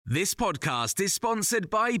This podcast is sponsored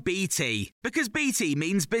by BT, because BT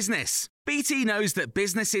means business. BT knows that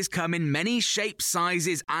businesses come in many shapes,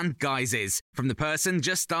 sizes and guises, from the person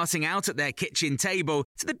just starting out at their kitchen table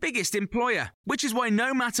to the biggest employer, which is why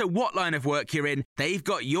no matter what line of work you're in, they've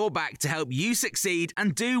got your back to help you succeed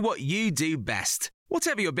and do what you do best.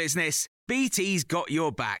 Whatever your business, BT's got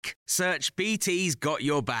your back. Search BT's got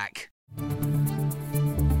your back.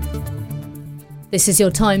 This is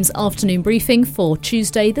your Times afternoon briefing for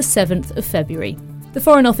Tuesday, the 7th of February. The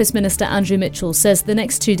Foreign Office Minister Andrew Mitchell says the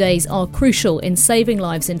next 2 days are crucial in saving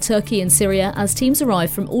lives in Turkey and Syria as teams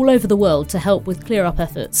arrive from all over the world to help with clear-up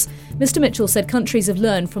efforts. Mr Mitchell said countries have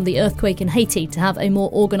learned from the earthquake in Haiti to have a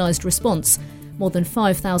more organised response. More than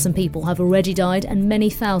 5,000 people have already died and many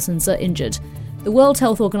thousands are injured. The World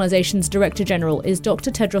Health Organization's Director General is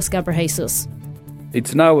Dr Tedros Ghebreyesus.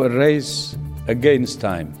 It's now a race against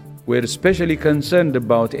time. We're especially concerned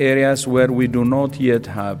about areas where we do not yet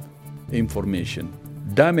have information.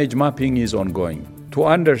 Damage mapping is ongoing to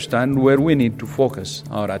understand where we need to focus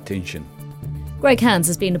our attention. Greg Hands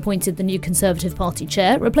has been appointed the new Conservative Party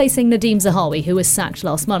chair, replacing Nadhim Zahawi, who was sacked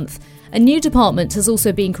last month. A new department has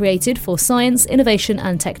also been created for science, innovation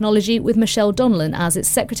and technology, with Michelle Donnellan as its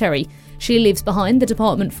secretary. She leaves behind the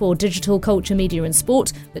Department for Digital, Culture, Media and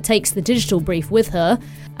Sport, but takes the digital brief with her.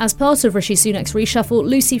 As part of Rishi Sunak's reshuffle,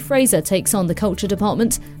 Lucy Fraser takes on the Culture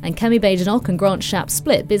Department, and Kemi Badenoch and Grant Shapps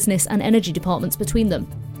split Business and Energy departments between them.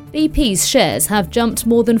 BP's shares have jumped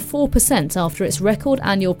more than 4% after its record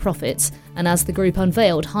annual profits, and as the group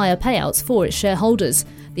unveiled higher payouts for its shareholders.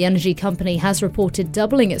 The energy company has reported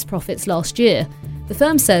doubling its profits last year. The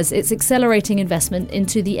firm says it's accelerating investment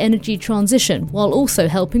into the energy transition while also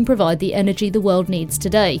helping provide the energy the world needs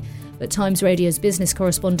today. But Times Radio's business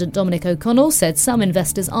correspondent Dominic O'Connell said some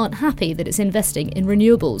investors aren't happy that it's investing in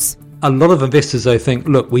renewables. A lot of investors, I think,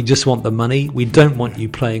 look, we just want the money. We don't want you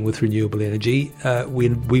playing with renewable energy.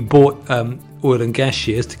 We bought oil and gas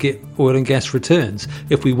shares to get oil and gas returns.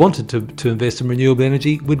 If we wanted to invest in renewable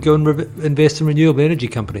energy, we'd go and invest in renewable energy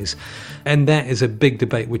companies. And that is a big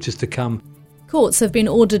debate which is to come. Courts have been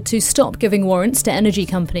ordered to stop giving warrants to energy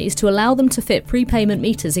companies to allow them to fit prepayment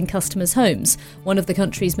meters in customers' homes. One of the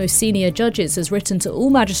country's most senior judges has written to all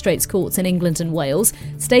magistrates' courts in England and Wales,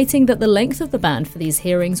 stating that the length of the ban for these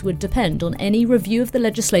hearings would depend on any review of the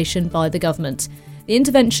legislation by the government. The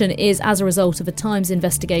intervention is as a result of a Times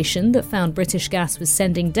investigation that found British Gas was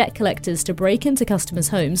sending debt collectors to break into customers'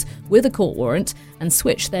 homes with a court warrant and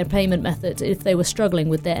switch their payment method if they were struggling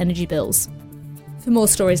with their energy bills. For more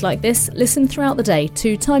stories like this, listen throughout the day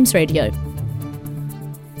to Times Radio.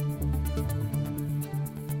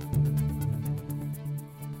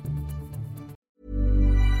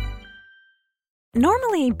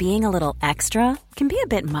 Normally, being a little extra can be a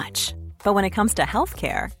bit much. But when it comes to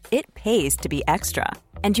healthcare, it pays to be extra.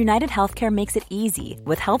 And United Healthcare makes it easy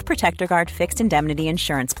with Health Protector Guard fixed indemnity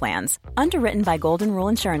insurance plans. Underwritten by Golden Rule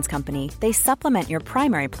Insurance Company, they supplement your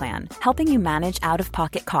primary plan, helping you manage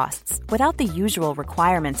out-of-pocket costs without the usual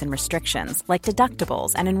requirements and restrictions like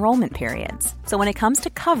deductibles and enrollment periods. So when it comes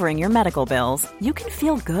to covering your medical bills, you can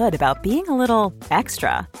feel good about being a little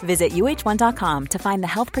extra. Visit uh1.com to find the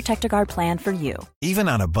Health Protector Guard plan for you. Even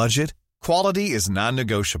on a budget, quality is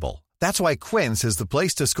non-negotiable. That's why Quince is the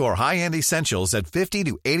place to score high-end essentials at 50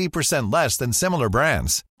 to 80% less than similar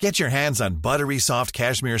brands. Get your hands on buttery soft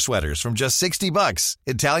cashmere sweaters from just $60,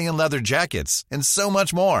 Italian leather jackets, and so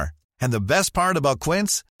much more. And the best part about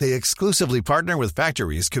Quince, they exclusively partner with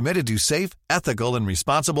factories committed to safe, ethical, and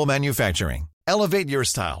responsible manufacturing. Elevate your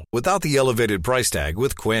style without the elevated price tag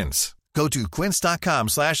with Quince. Go to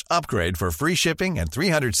quince.com/upgrade for free shipping and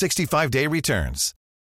 365-day returns.